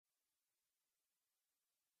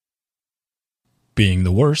Being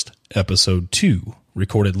the Worst, Episode 2,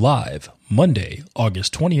 recorded live Monday,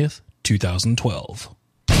 August 20th, 2012.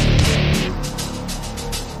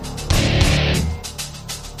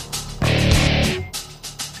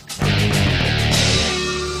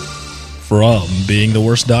 From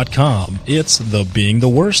beingtheworst.com, it's the Being the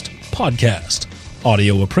Worst podcast,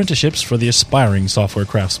 audio apprenticeships for the aspiring software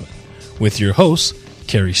craftsman, with your hosts,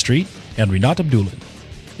 Carrie Street and Rinat Abdulin.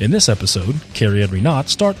 In this episode, Carrie and Rinat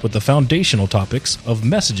start with the foundational topics of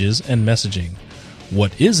messages and messaging.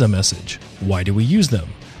 What is a message? Why do we use them?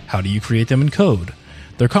 How do you create them in code?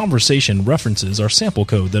 Their conversation references our sample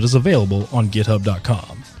code that is available on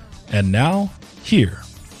github.com. And now, here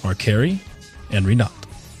are Carrie and Rinat.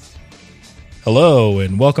 Hello,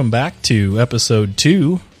 and welcome back to episode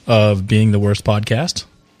 2 of Being the Worst podcast.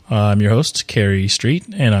 I'm your host, Carrie Street,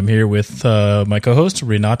 and I'm here with my co-host,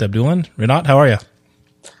 Rinat Abdulin. Rinat, how are you?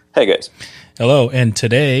 Hey, guys. Hello, and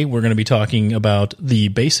today we're going to be talking about the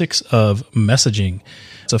basics of messaging.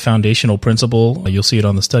 It's a foundational principle. You'll see it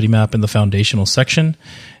on the study map in the foundational section.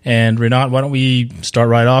 And Rinat, why don't we start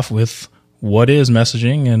right off with what is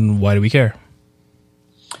messaging and why do we care?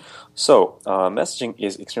 So, messaging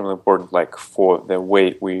is extremely important, like for the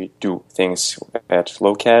way we do things at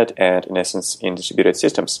Locad and, in essence, in distributed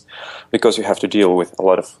systems, because you have to deal with a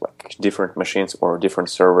lot of like different machines or different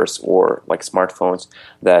servers or like smartphones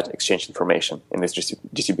that exchange information in this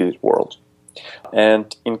distributed world.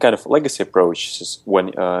 And in kind of legacy approaches,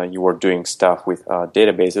 when you are doing stuff with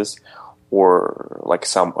databases or like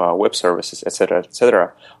some web services,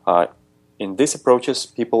 etc., in these approaches,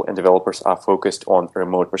 people and developers are focused on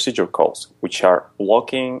remote procedure calls, which are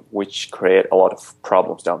blocking, which create a lot of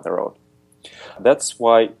problems down the road. That's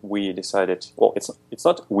why we decided, well, it's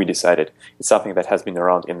not we decided, it's something that has been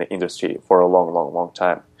around in the industry for a long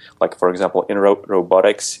time. Like, for example, in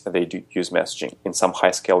robotics, they do use messaging. In some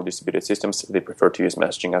high-scale distributed systems, they prefer to use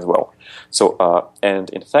messaging as well. So, and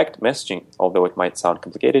in fact, messaging, although it might sound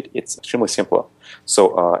complicated, it's extremely simple.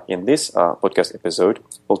 So, in this podcast episode,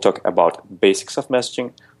 we'll talk about basics of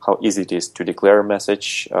messaging, how easy it is to declare a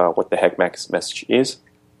message, what the heck message is,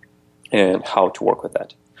 and how to work with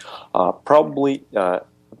that. Probably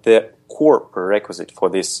the core prerequisite for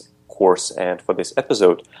this course and for this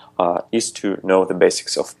episode is to know the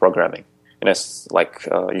basics of programming. And it's like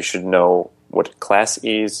you should know what a class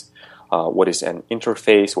is, what is an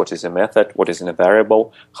interface, what is a method, what is a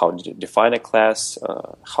variable, how to define a class,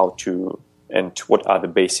 and what are the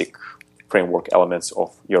basic framework elements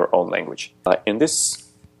of your own language. In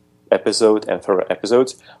this episode and further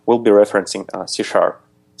episodes, we'll be referencing C#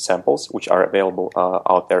 samples, which are available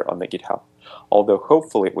out there on the GitHub. Although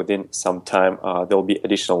hopefully within some time there'll be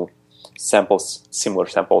additional samples, similar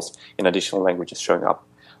samples in additional languages showing up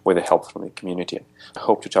with the help from the community. I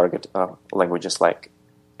hope to target languages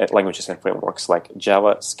and frameworks like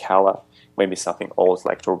Java, Scala, maybe something old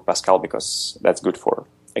like Turbo Pascal, because that's good for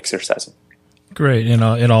exercising. Great, and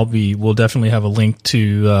we'll definitely have a link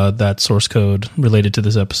to that source code related to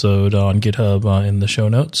this episode on GitHub in the show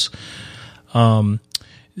notes.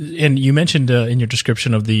 And you mentioned in your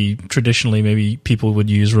description of the traditionally maybe people would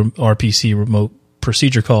use RPC, remote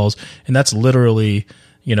procedure calls, and that's literally,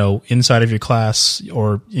 inside of your class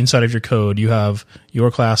or inside of your code, you have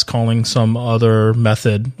your class calling some other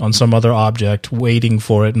method on some other object, waiting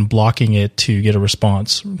for it and blocking it to get a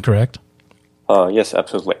response, correct? Yes,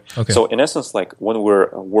 absolutely. Okay. So in essence, like when we're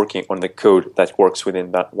working on the code that works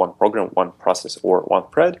within that one program, one process, or one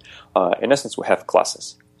thread, in essence, we have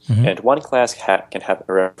classes. Mm-hmm. And one class can have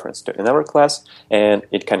a reference to another class, and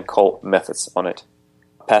it can call methods on it,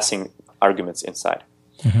 passing arguments inside,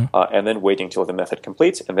 and then waiting till the method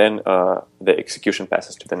completes, and then the execution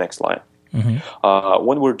passes to the next line. Mm-hmm.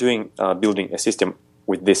 When we're building a system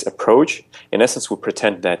with this approach, in essence, we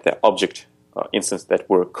pretend that the object instance that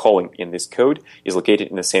we're calling in this code is located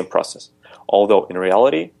in the same process. Although in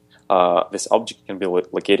reality, this object can be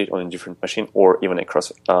located on a different machine or even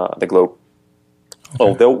across the globe. Okay.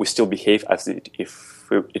 Although we still behave as if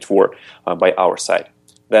it were by our side.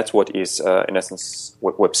 That's what is, in essence,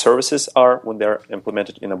 what web services are when they're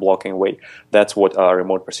implemented in a blocking way. That's what a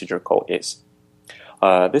remote procedure call is.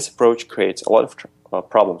 This approach creates a lot of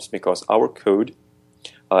problems because our code,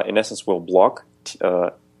 in essence, will block.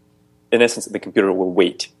 In essence, the computer will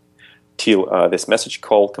wait till this message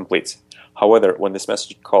call completes. However, when this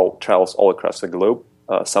message call travels all across the globe,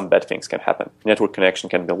 some bad things can happen. Network connection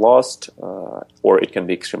can be lost, or it can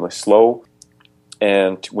be extremely slow,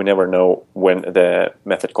 and we never know when the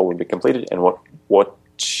method call will be completed and when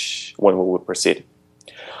we will proceed.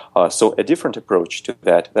 So a different approach to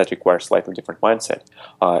that requires slightly different mindset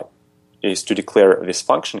is to declare this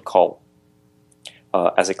function call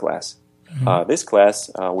as a class. This class,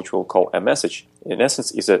 which we'll call a message, in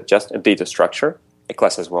essence is just a data structure, a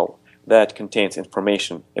class as well, that contains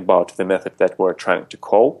information about the method that we're trying to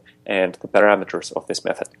call and the parameters of this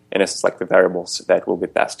method. In essence, like the variables that will be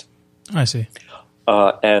passed. I see.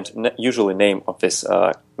 Usually name of this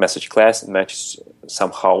message class matches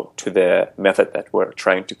somehow to the method that we're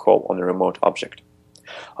trying to call on a remote object.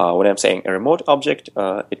 When I'm saying a remote object,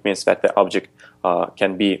 it means that the object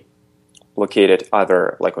can be located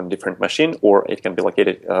either like on a different machine, or it can be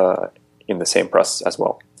located in the same process as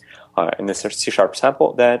well. In the C#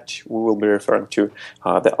 sample that we will be referring to,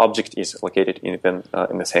 the object is located in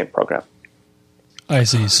the same program. I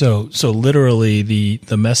see. So literally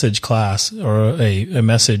the message class, or a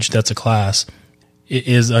message that's a class,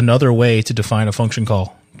 is another way to define a function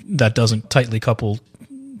call that doesn't tightly couple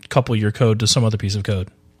your code to some other piece of code.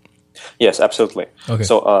 Yes, absolutely. Okay.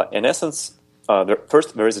 So in essence,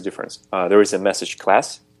 first there is a difference. There is a message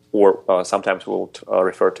class, or sometimes we'll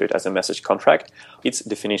refer to it as a message contract. It's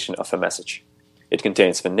definition of a message. It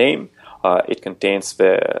contains the name, it contains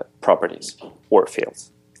the properties or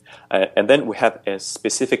fields. And then we have a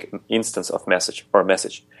specific instance of message or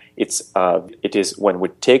message. It is when we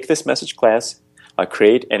take this message class,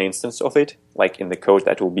 create an instance of it, like in the code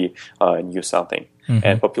that will be new something,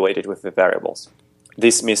 and populate it with the variables.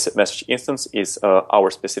 This message instance is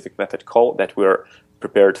our specific method call that we're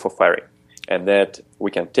prepared for firing. And that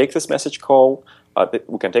we can take this message call,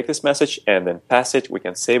 we can take this message and then pass it, we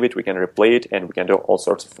can save it, we can replay it, and we can do all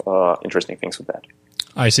sorts of interesting things with that.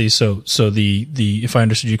 I see. So the if I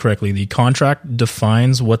understood you correctly, the contract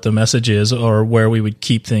defines what the message is, or where we would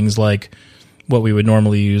keep things like what we would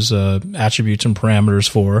normally use attributes and parameters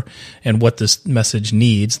for, and what this message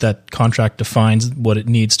needs. That contract defines what it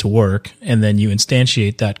needs to work, and then you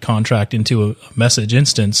instantiate that contract into a message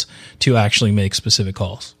instance to actually make specific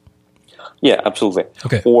calls. Yeah, absolutely.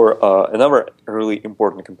 Okay. Or another really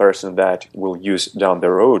important comparison that we'll use down the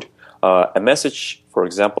road, a message, for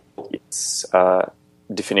example, it's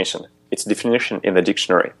definition. It's definition in the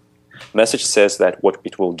dictionary. Message says that what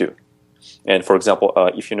it will do. And for example,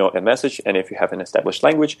 if you know a message and if you have an established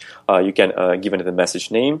language, you can, given the message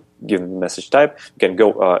name, given the message type, you can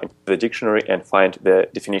go into the dictionary and find the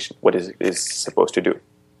definition, what it is supposed to do.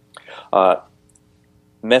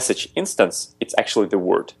 Message instance, it's actually the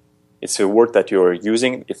word. It's a word that you're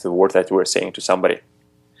using. It's a word that you are saying to somebody.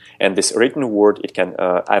 And this written word, it can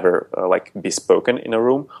either be spoken in a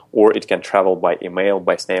room, or it can travel by email,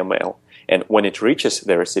 by snail mail. And when it reaches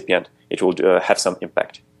the recipient, it will have some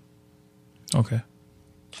impact. Okay.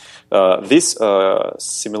 This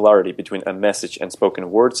similarity between a message and spoken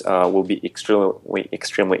words will be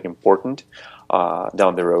extremely important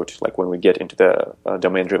down the road, like when we get into the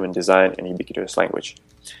domain-driven design and ubiquitous language.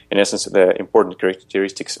 In essence, the important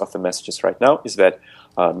characteristics of the messages right now is that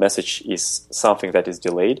message is something that is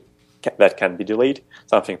delayed, that can be delayed,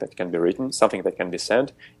 something that can be written, something that can be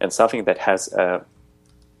sent, and something that has a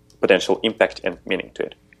potential impact and meaning to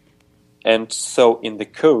it. And so in the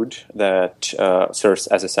code that serves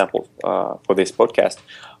as a sample for this podcast,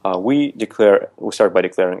 we start by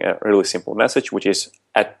declaring a really simple message, which is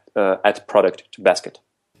add product to basket.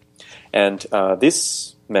 And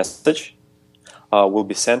this message will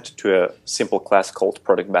be sent to a simple class called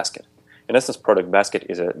product basket. In essence, product basket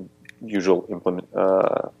is a usual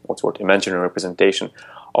imaginary representation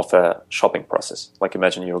of a shopping process. Like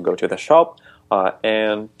imagine you go to the shop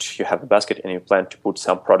and you have a basket and you plan to put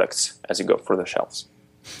some products as you go through the shelves.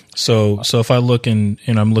 So if I look and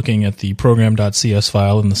I'm looking at the program.cs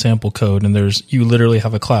file in the sample code, and you literally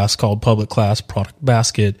have a class called public class product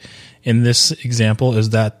basket. In this example,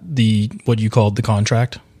 is that what you called the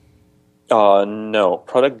contract? No,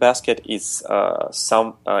 product basket is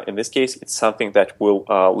in this case, it's something that will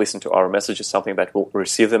listen to our messages, something that will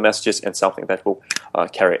receive the messages, and something that will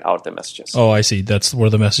carry out the messages. Oh, I see. That's where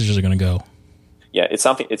the messages are going to go. Yeah, it's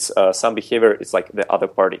something. It's some behavior. It's like the other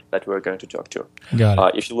party that we're going to talk to.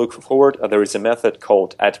 Got it. If you look forward, there is a method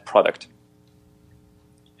called add product.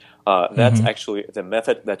 That's actually the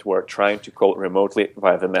method that we're trying to call remotely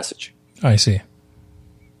via the message. I see.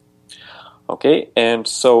 Okay, and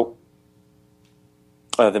so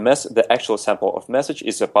the actual sample of message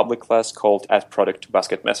is a public class called add product to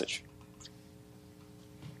basket message.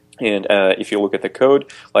 And if you look at the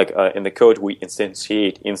code, in the code, we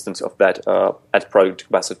instantiate instance of that add product to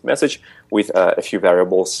basket message with a few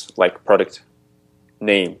variables, like product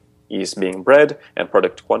name is being bread and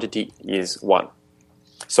product quantity is 1.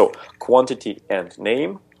 So quantity and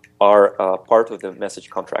name are part of the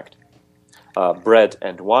message contract. Bread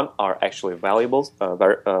and 1 are actually values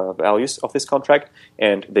of this contract,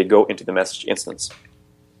 and they go into the message instance.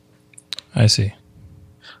 I see.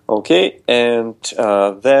 Okay, and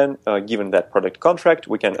then given that product contract,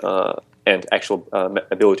 we can and actual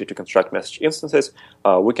ability to construct message instances,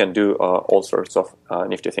 we can do all sorts of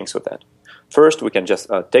nifty things with that. First, we can just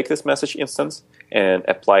take this message instance and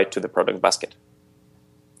apply it to the product basket.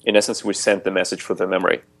 In essence, we send the message through the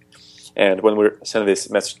memory. And when we send this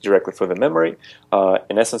message directly through the memory,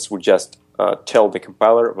 in essence, we just tell the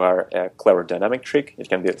compiler via a clever dynamic trick, it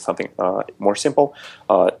can be something more simple,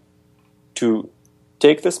 to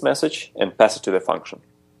take this message and pass it to the function,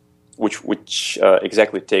 which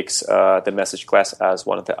exactly takes the message class as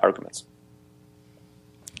one of the arguments.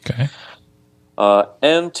 Okay.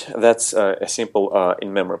 And that's a simple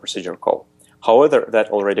in-memory procedure call. However, that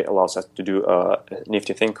already allows us to do a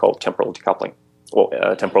nifty thing called temporal decoupling.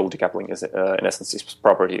 Well, temporal decoupling is, in essence, is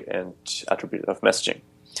property and attribute of messaging.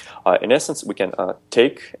 In essence, we can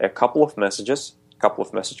take a couple of messages, couple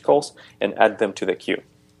of message calls, and add them to the queue.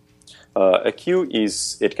 A queue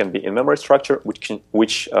it can be in-memory structure,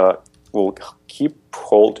 which will keep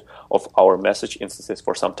hold of our message instances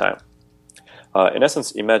for some time. In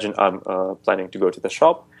essence, imagine I'm planning to go to the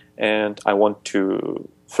shop, and I want to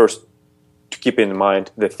first to keep in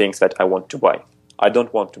mind the things that I want to buy. I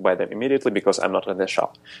don't want to buy them immediately because I'm not in the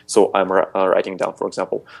shop. So I'm writing down, for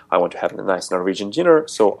example, I want to have a nice Norwegian dinner,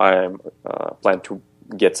 so I'm plan to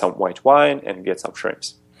get some white wine and get some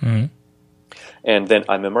shrimps. Mm-hmm. And then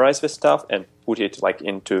I memorize this stuff and put it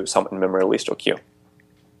into some in-memory list or queue.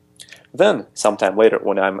 Then, sometime later,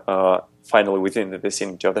 when I'm finally within the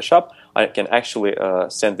vicinity of the shop, I can actually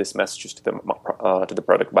send these messages to the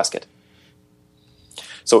product basket.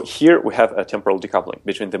 So here we have a temporal decoupling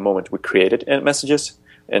between the moment we created messages,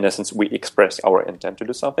 in essence, we express our intent to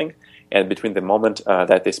do something, and between the moment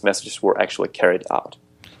that these messages were actually carried out.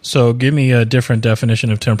 So give me a different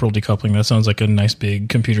definition of temporal decoupling. That sounds like a nice big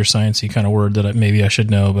computer science-y kind of word that maybe I should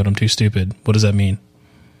know, but I'm too stupid. What does that mean?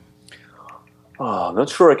 I'm not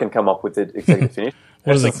sure I can come up with the exact definition.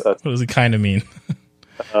 What does it kind of mean?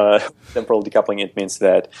 Temporal decoupling, it means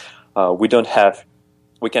that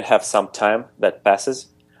we can have some time that passes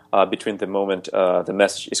between the moment the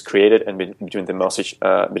message is created and between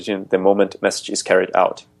the moment message is carried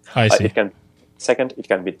out. I see. It can be a second, it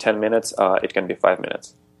can be 10 minutes, it can be 5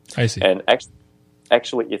 minutes. I see. And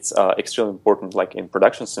actually, it's extremely important, in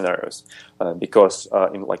production scenarios, because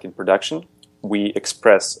in production, we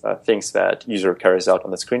express things that user carries out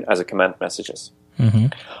on the screen as a command messages. Mm-hmm.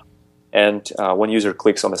 And when user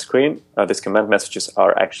clicks on the screen, these command messages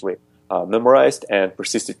are actually memorized and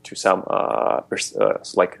persisted to some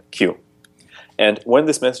queue. And when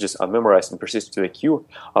these messages are memorized and persisted to the queue,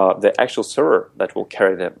 the actual server that will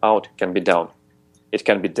carry them out can be down. It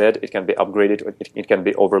can be dead, it can be upgraded, it can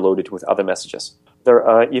be overloaded with other messages.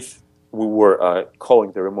 If we were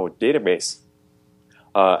calling the remote database,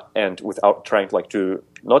 and without trying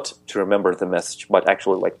not to remember the message, but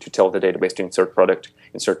actually to tell the database to insert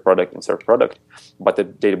product, but the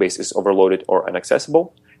database is overloaded or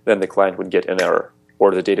inaccessible, then the client would get an error,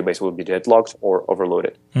 or the database will be deadlocked or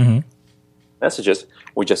overloaded. Mm-hmm. Messages,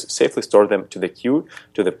 we just safely store them to the queue,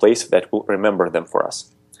 to the place that will remember them for us.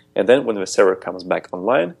 And then when the server comes back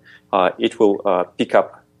online, it will pick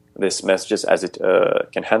up these messages as it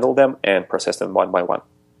can handle them and process them one by one.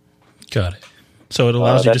 Got it. So it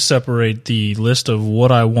allows you to separate the list of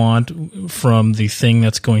what I want from the thing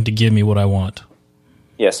that's going to give me what I want.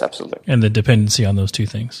 Yes, absolutely. And the dependency on those two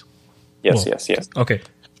things. Yes. Okay.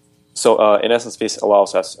 So in essence, this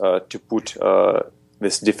allows us to put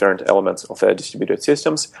these different elements of the distributed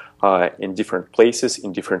systems in different places,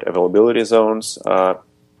 in different availability zones.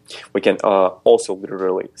 We can also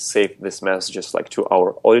literally save these messages to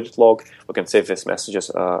our audit log. We can save these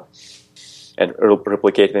messages and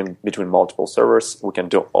replicate them between multiple servers. We can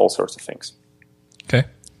do all sorts of things. Okay.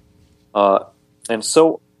 And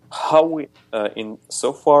so how we,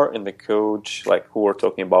 so far in the code, who we're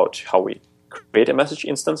talking about how we create a message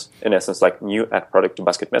instance, in essence, new add product to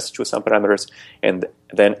basket message with some parameters, and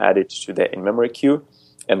then add it to the in-memory queue,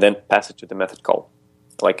 and then pass it to the method call.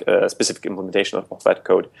 A specific implementation of that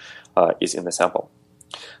code is in the sample.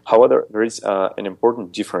 However, there is an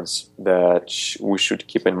important difference that we should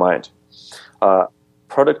keep in mind.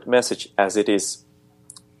 Product message as it is,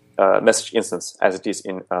 message instance as it is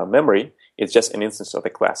in memory, is just an instance of a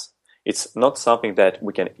class. It's not something that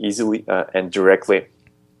we can easily and directly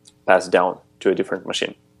pass down to a different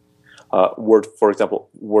machine. Word, for example,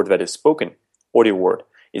 word that is spoken, audio word,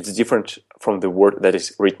 it's different from the word that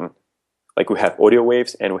is written. We have audio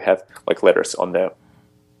waves and we have letters on the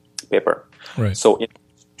paper. Right. So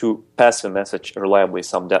to pass a message reliably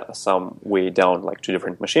some way down to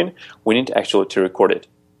different machine, we need actually to record it.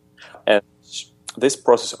 And this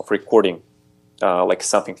process of recording like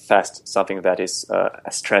something fast, something that is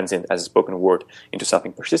as transient as a spoken word, into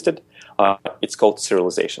something persistent, it's called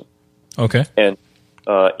serialization. Okay. And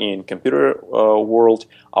in computer world,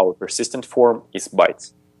 our persistent form is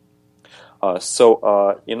bytes.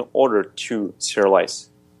 So in order to serialize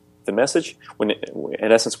the message,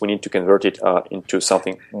 in essence, we need to convert it into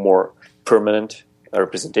something more permanent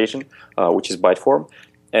representation, which is byte form,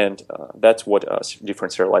 and that's what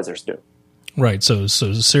different serializers do. Right. So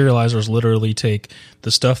serializers literally take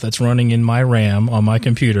the stuff that's running in my RAM on my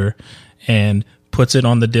computer and puts it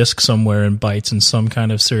on the disk somewhere in bytes in some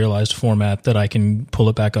kind of serialized format that I can pull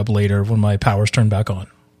it back up later when my power's turned back on.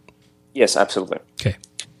 Yes, absolutely. Okay.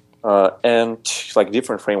 And like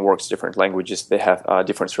different frameworks, different languages, they have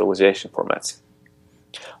different serialization formats.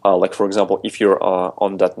 Like for example, if you're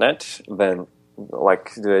on .NET, then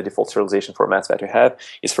like the default serialization formats that you have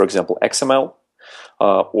is, for example, XML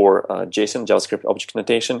or JSON, JavaScript Object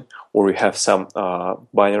Notation, or you have some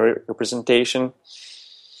binary representation,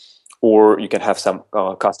 or you can have some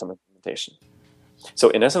custom implementation. So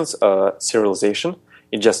in essence, serialization,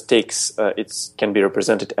 it just takes, it can be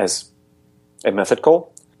represented as a method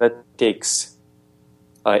call that takes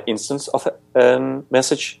an instance of a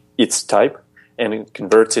message, its type, and it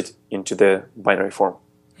converts it into the binary form.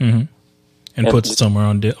 Mm-hmm. And puts it somewhere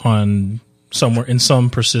on somewhere in some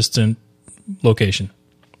persistent location.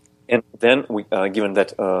 And then, given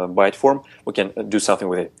that byte form, we can do something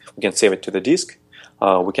with it. We can save it to the disk.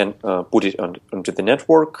 We can put it onto the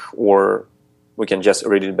network, or we can just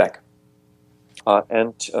read it back.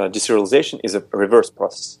 And deserialization is a reverse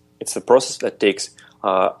process. It's a process that takes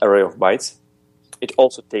array of bytes. It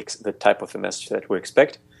also takes the type of the message that we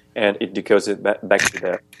expect, and it decodes it back to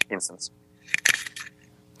the instance.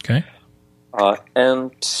 Okay.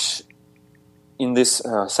 And in this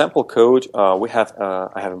sample code, I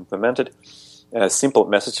have implemented a simple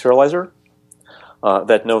message serializer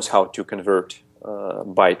that knows how to convert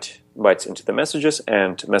bytes into the messages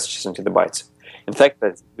and messages into the bytes. In fact,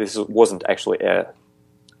 this wasn't actually an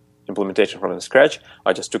implementation from the scratch.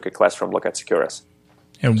 I just took a class from Lookout SecureS.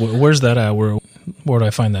 And where's that at? Where do I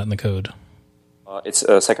find that in the code? It's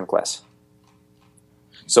a second class.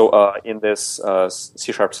 So in this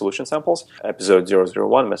C# solution samples, episode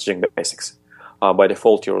 001, messaging basics. By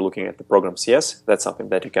default, you're looking at the program CS. That's something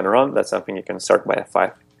that you can run. That's something you can start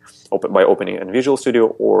by by opening in Visual Studio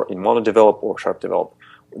or in MonoDevelop or SharpDevelop.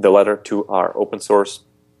 The latter two are open source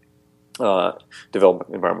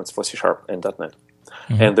development environments for C# and .NET.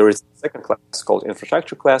 Mm-hmm. And there is a second class called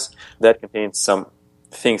infrastructure class that contains some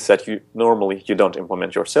things that you don't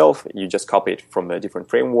implement yourself. You just copy it from a different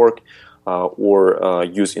framework or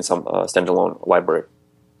use in some standalone library.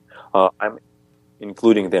 I'm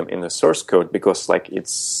including them in the source code because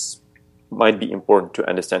it's might be important to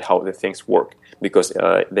understand how the things work because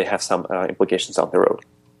they have some implications down the road.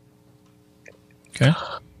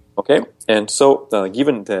 Okay, and so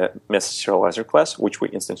given the message serializer class, which we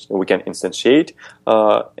can instantiate,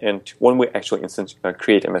 and when we actually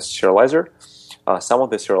create a message serializer, some of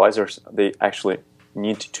the serializers, they actually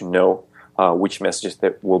need to know which messages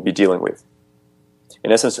they will be dealing with.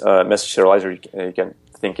 In essence, message serializer, you can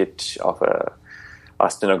think it of a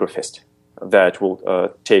stenographist that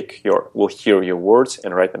will hear your words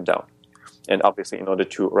and write them down. And obviously, in order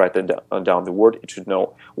to write down the word, it should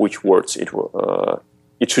know which words it will.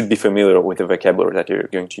 It should be familiar with the vocabulary that you're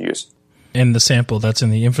going to use. In the sample, that's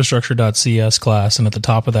in the infrastructure.cs class, and at the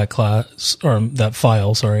top of that class, or that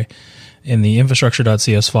file, sorry, in the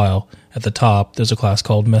infrastructure.cs file, at the top, there's a class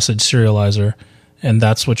called message serializer, and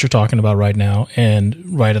that's what you're talking about right now. And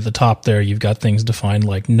right at the top there, you've got things defined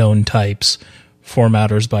like known types,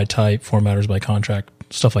 formatters by type, formatters by contract,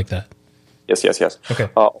 stuff like that. Yes. Okay.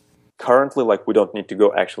 Currently, we don't need to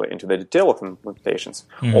go actually into the detail of implementations.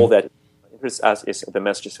 Mm-hmm. All that interests us is the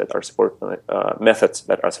messages that are supported, methods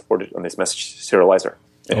that are supported on this message serializer,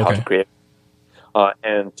 and how to create,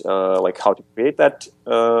 and how to create that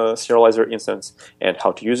serializer instance and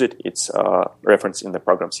how to use it. It's referenced in the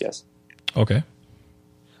program CS. Okay.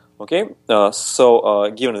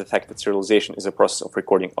 So given the fact that serialization is a process of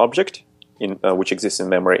recording object which exists in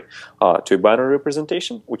memory to a binary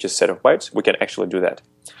representation, which is a set of bytes, we can actually do that.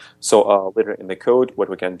 So later in the code, what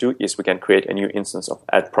we can do is we can create a new instance of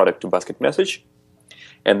add product to basket message,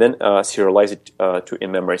 and then serialize it to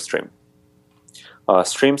in-memory stream.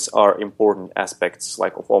 Streams are important aspects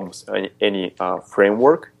of almost any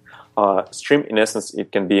framework. Stream, in essence,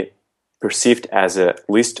 it can be perceived as a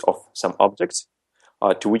list of some objects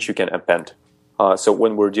to which you can append. So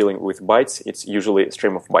when we're dealing with bytes, it's usually a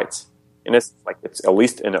stream of bytes. In essence, it's a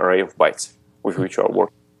list, an array of bytes with which you are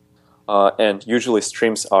working. And usually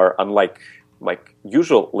streams are, unlike like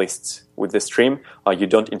usual lists with the stream, you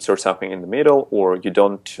don't insert something in the middle, or you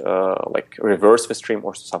don't like reverse the stream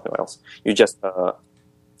or something else. You just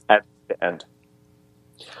add the end.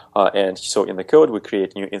 And so in the code, we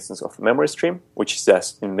create a new instance of memory stream, which is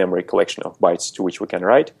just in-memory collection of bytes to which we can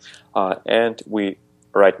write, and we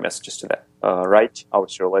write messages to that. Write our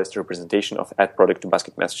serialized representation of add product to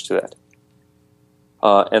basket message to that.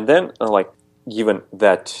 And then, like, given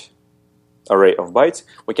that array of bytes,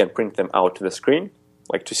 we can print them out to the screen,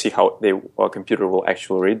 like to see how our computer will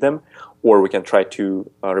actually read them, or we can try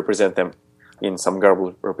to represent them in some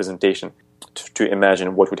garbled representation to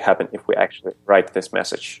imagine what would happen if we actually write this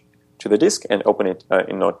message to the disk and open it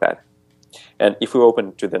in Notepad. And if we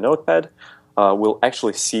open to the Notepad, we'll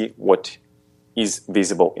actually see what is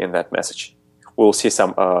visible in that message. We'll see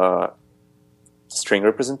some string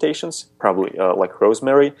representations, probably like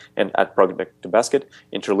rosemary and add product to basket,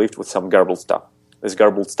 interleaved with some garbled stuff. This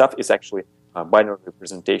garbled stuff is actually a binary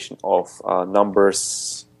representation of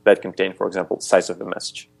numbers that contain, for example, the size of the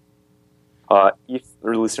message. If the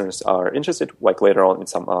listeners are interested, like later on in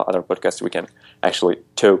some other podcasts, we can actually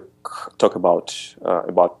talk about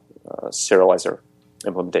serializer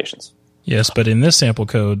implementations. Yes, but in this sample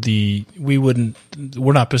code, we're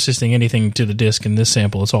not persisting anything to the disk in this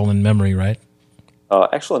sample. It's all in memory, right?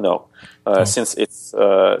 Actually, no. Since it's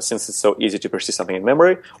so easy to persist something in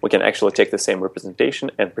memory, we can actually take the same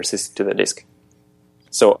representation and persist it to the disk.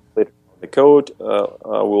 So later in the code,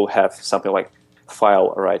 we'll have something like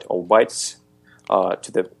file write all bytes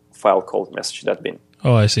to the file called message.bin.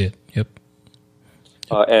 Oh, I see it. Yep.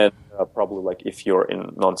 And probably like if you're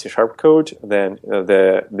in non-C# code, then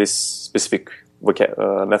this specific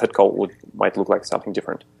method call might look like something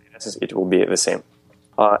different. In essence, it will be the same.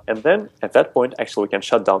 And then at that point, actually, we can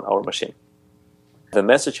shut down our machine. The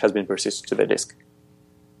message has been persisted to the disk.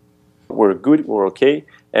 We're good, we're okay,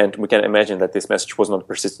 and we can imagine that this message was not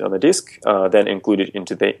persisted on the disk, then included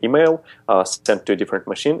into the email, sent to a different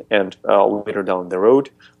machine, and later down the road,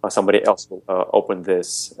 somebody else will open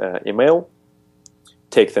this email,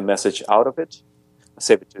 take the message out of it,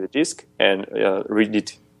 save it to the disk, and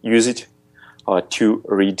use it to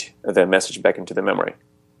read the message back into the memory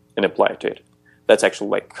and apply it to it. That's actually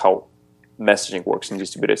like how messaging works in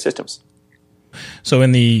distributed systems. So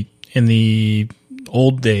in the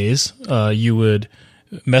old days,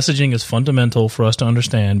 messaging is fundamental for us to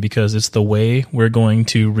understand because it's the way we're going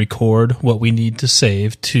to record what we need to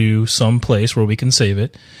save to some place where we can save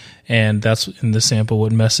it. And that's in this sample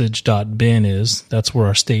what message.bin is. That's where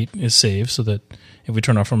our state is saved so that if we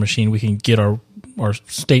turn off our machine, we can get our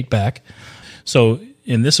state back. So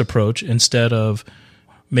in this approach, instead of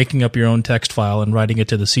making up your own text file and writing it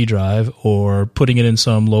to the C drive or putting it in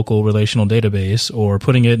some local relational database or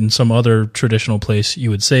putting it in some other traditional place you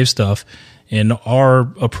would save stuff, in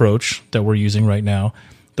our approach that we're using right now,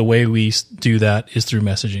 the way we do that is through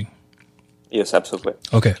messaging. Yes, absolutely.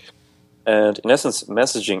 Okay. And in essence,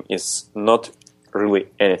 messaging is not really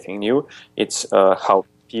anything new. It's how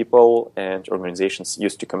people and organizations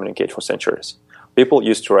used to communicate for centuries. People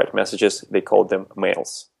used to write messages, they called them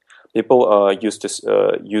mails. People used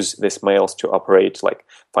to use these mails to operate like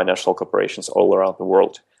financial corporations all around the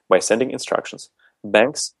world by sending instructions.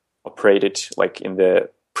 Banks operated like in the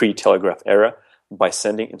pre-telegraph era by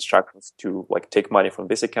sending instructions to like take money from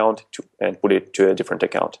this account and put it to a different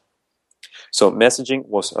account. So messaging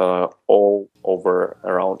was all over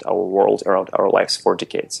around our world, around our lives for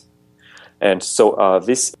decades. And so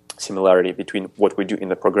this similarity between what we do in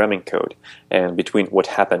the programming code and between what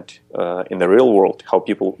happened in the real world, how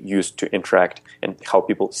people used to interact and how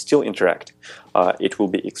people still interact, it will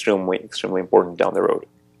be extremely, extremely important down the road.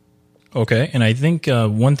 Okay, and I think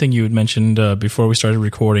one thing you had mentioned before we started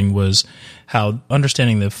recording was how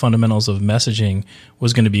understanding the fundamentals of messaging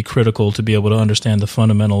was going to be critical to be able to understand the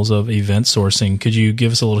fundamentals of event sourcing. Could you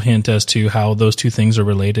give us a little hint as to how those two things are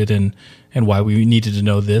related and why we needed to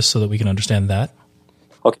know this so that we can understand that?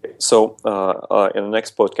 Okay, so in the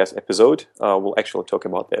next podcast episode, we'll actually talk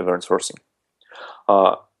about the event sourcing.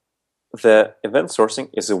 The event sourcing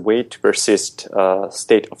is a way to persist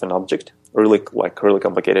state of an object, really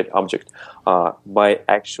complicated object, by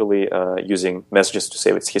actually using messages to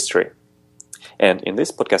save its history. And in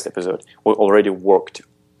this podcast episode, we already worked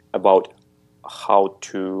about how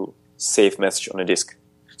to save message on a disk.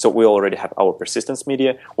 So we already have our persistence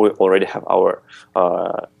media, we already have our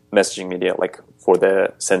messaging media, like for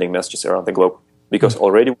the sending messages around the globe. Because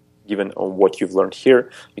already, given what you've learned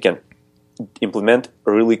here, you can implement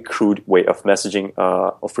a really crude way of messaging,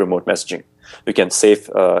 of remote messaging. You can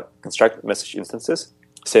construct message instances,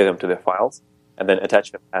 save them to the files, and then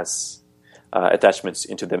attach them as attachments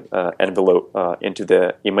into the envelope, into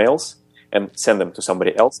the emails, and send them to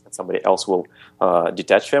somebody else, and somebody else will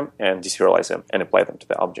detach them and deserialize them and apply them to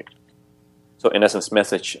the object. So in essence,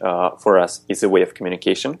 message for us is a way of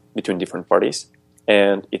communication between different parties,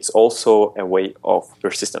 and it's also a way of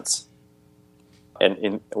persistence.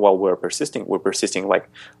 And while we're persisting like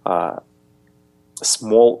a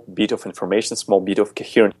small bit of information, small bit of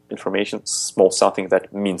coherent information, small something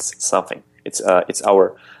that means something. It's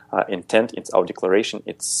our intent, it's our declaration,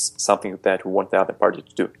 it's something that we want the other party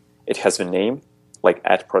to do. It has a name, like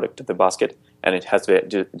add product to the basket, and it has the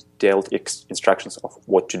detailed instructions of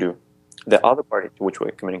what to do. The other party to which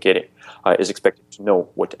we're communicating is expected to know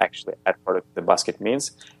what actually add product to the basket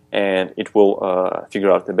means, and it will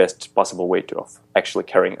figure out the best possible way of actually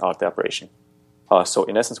carrying out the operation. So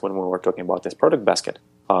in essence, when we were talking about this product basket,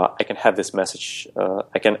 I can have this message,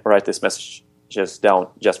 I can write this message down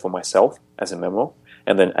just for myself as a memo,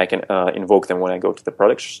 and then I can invoke them when I go to the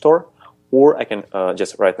product store, or I can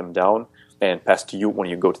just write them down and pass to you when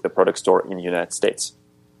you go to the product store in the United States.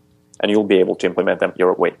 And you'll be able to implement them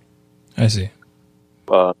your way. I see.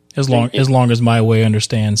 As long as my way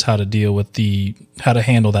understands how to deal with how to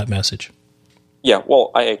handle that message. Yeah,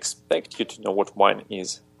 well, I expect you to know what wine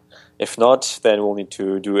is. If not, then we'll need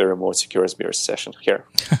to do a remote secure beers session here.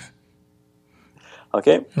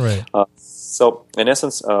 Okay? Right. So, in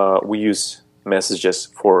essence, we use messages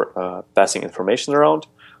for passing information around,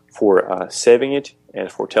 for saving it,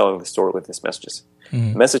 and for telling the story with these messages.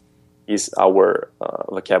 Mm-hmm. Message is our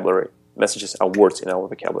vocabulary. Messages are words in our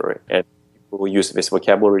vocabulary. And we will use this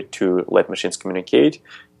vocabulary to let machines communicate,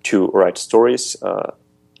 to write stories.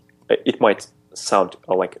 It might sound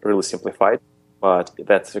like really simplified, but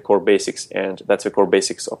that's the core basics, and that's the core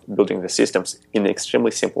basics of building the systems in an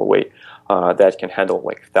extremely simple way that can handle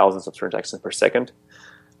like thousands of transactions per second,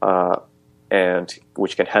 and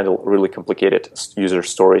which can handle really complicated user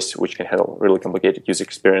stories, which can handle really complicated user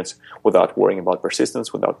experience without worrying about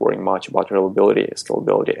persistence, without worrying much about reliability,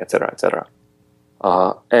 scalability, etc., etc.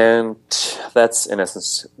 And that's, in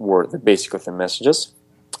essence, were the basic of the messages.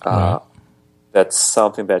 That's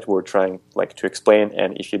something that we're trying to explain,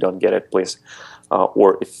 and if you don't get it, please,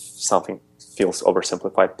 or if something feels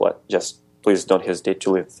oversimplified, please don't hesitate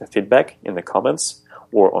to leave the feedback in the comments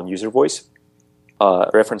or on user voice.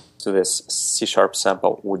 Reference to this C#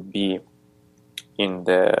 sample would be in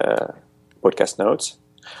the podcast notes.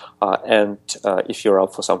 And if you're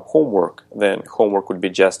out for some homework, then homework would be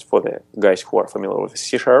just for the guys who are familiar with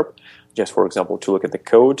C#, just, for example, to look at the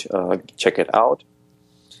code, check it out,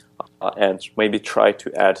 and maybe try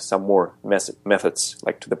to add some more methods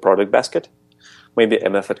to the product basket. Maybe a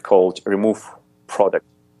method called remove product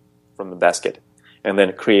from the basket, and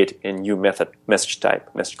then create a new message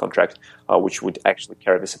contract, which would actually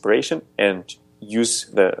carry this operation and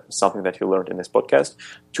use something that you learned in this podcast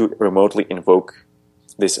to remotely invoke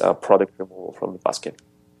this product removal from the basket.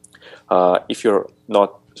 If you're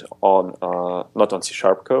not on C#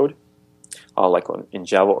 code, in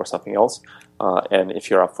Java or something else, and if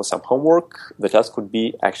you're up for some homework, the task would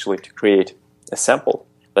be actually to create a sample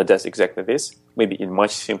that does exactly this, maybe in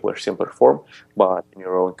much simpler form, but in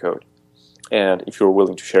your own code. And if you're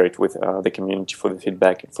willing to share it with the community for the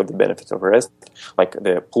feedback and for the benefit of the rest,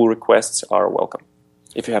 the pull requests are welcome.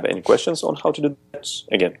 If you have any questions on how to do that,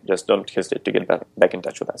 again, just don't hesitate to get back in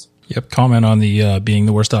touch with us. Yep, comment on the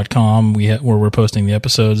beingtheworst.com where we're posting the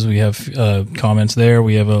episodes. We have comments there.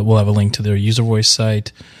 We'll have a link to their user voice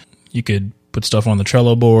site. You could put stuff on the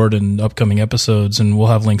Trello board and upcoming episodes, and we'll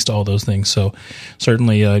have links to all those things. So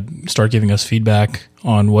certainly start giving us feedback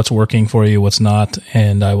on what's working for you, what's not,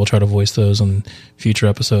 and I will try to voice those on future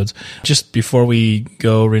episodes. Just before we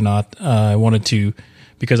go, Rinat, I wanted to,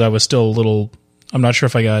 because I was still a little, I'm not sure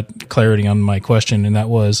if I got clarity on my question, and that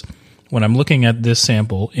was, when I'm looking at this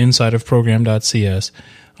sample inside of program.cs,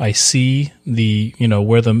 I see the,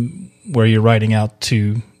 where you're writing out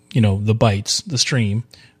to, the bytes, the stream,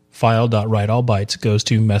 file.writeAllBytes goes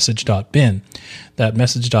to message.bin. That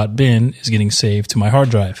message.bin is getting saved to my hard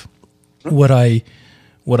drive. What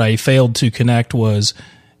I failed to connect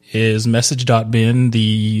is message.bin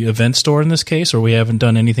the event store in this case, or we haven't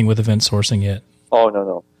done anything with event sourcing yet? Oh,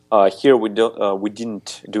 no. Here we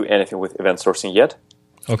didn't do anything with event sourcing yet.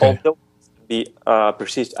 Okay. Although it can be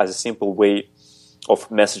perceived as a simple way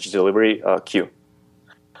of message delivery queue.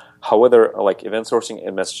 However, event sourcing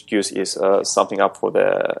and message queues is something up for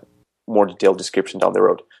the more detailed description down the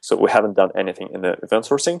road. So we haven't done anything in the event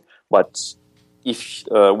sourcing, but if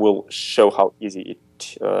we'll show how easy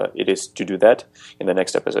it is to do that in the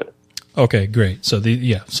next episode. Okay, great. So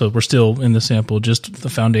so we're still in the sample, just the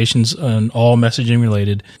foundations and all messaging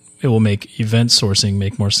related. It will make event sourcing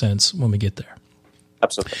make more sense when we get there.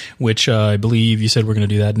 Absolutely. Which I believe you said we're going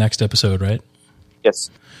to do that next episode, right? Yes.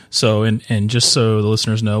 So, and just so the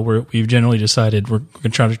listeners know, we've generally decided we're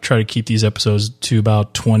going to try to keep these episodes to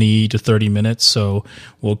about 20 to 30 minutes. So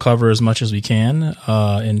we'll cover as much as we can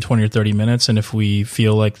in 20 or 30 minutes. And if we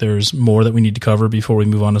feel like there's more that we need to cover before we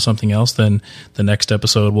move on to something else, then the next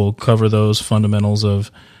episode will cover those fundamentals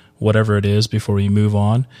of whatever it is before we move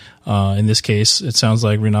on. In this case, it sounds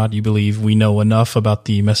like, Rinat, you believe we know enough about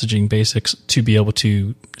the messaging basics to be able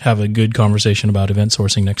to have a good conversation about event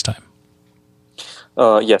sourcing next time.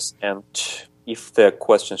 Yes, and if the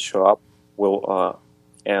questions show up,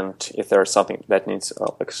 and if there's something that needs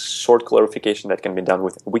like short clarification that can be done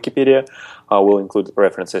with Wikipedia, we'll include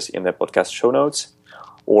references in the podcast show notes.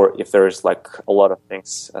 Or if there's like a lot of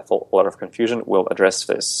things, a lot of confusion, we'll address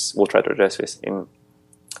this. We'll try to address this in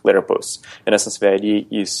later posts. In essence, the idea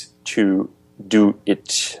is to do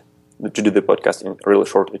the podcast in really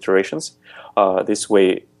short iterations. This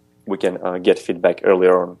way, we can get feedback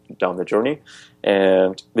earlier on down the journey,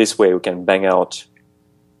 and this way we can bang out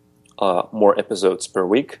more episodes per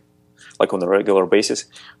week, like on a regular basis,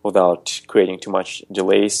 without creating too much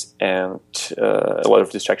delays and a lot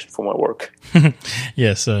of distraction from my work.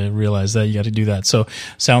 Yes, I realize that you got to do that. So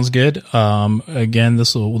sounds good. Again,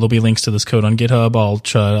 there'll be links to this code on GitHub.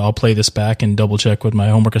 I'll play this back and double check what my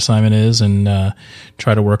homework assignment is and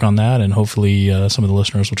try to work on that. And hopefully some of the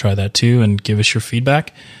listeners will try that too and give us your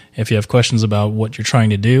feedback. If you have questions about what you're trying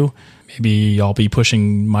to do, maybe I'll be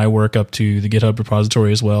pushing my work up to the GitHub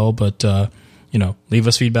repository as well. But leave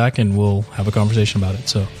us feedback and we'll have a conversation about it.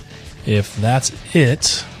 So if that's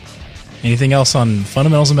it, anything else on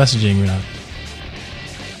fundamentals of messaging, Rinat?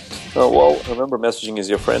 Well, remember, messaging is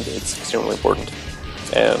your friend. It's extremely important.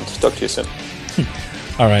 And talk to you soon.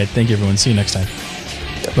 All right. Thank you, everyone. See you next time.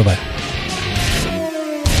 Yeah. Bye-bye.